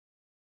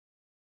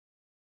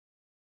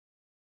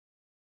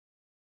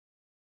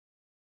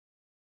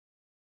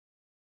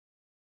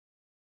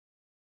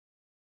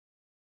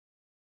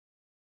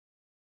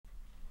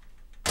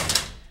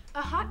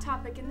A hot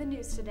topic in the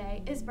news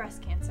today is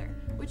breast cancer,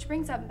 which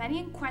brings up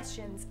many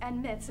questions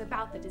and myths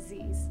about the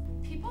disease.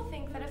 People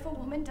think that if a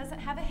woman doesn't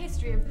have a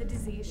history of the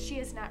disease, she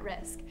is not at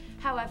risk.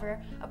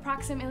 However,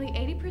 approximately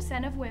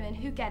 80% of women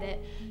who get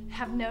it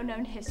have no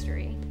known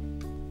history.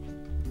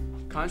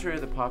 Contrary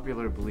to the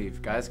popular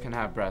belief, guys can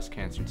have breast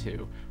cancer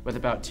too, with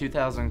about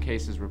 2,000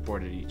 cases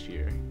reported each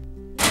year.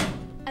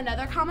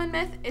 Another common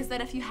myth is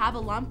that if you have a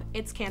lump,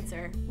 it's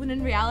cancer, when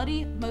in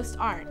reality, most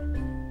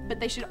aren't. But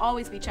they should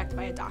always be checked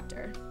by a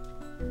doctor.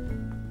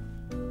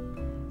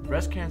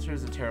 Breast cancer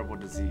is a terrible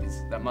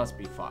disease that must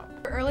be fought.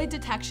 For early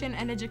detection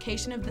and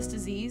education of this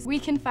disease, We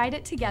can fight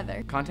it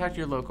together. Contact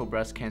your local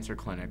breast cancer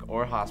clinic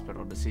or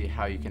hospital to see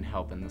how you can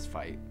help in this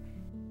fight.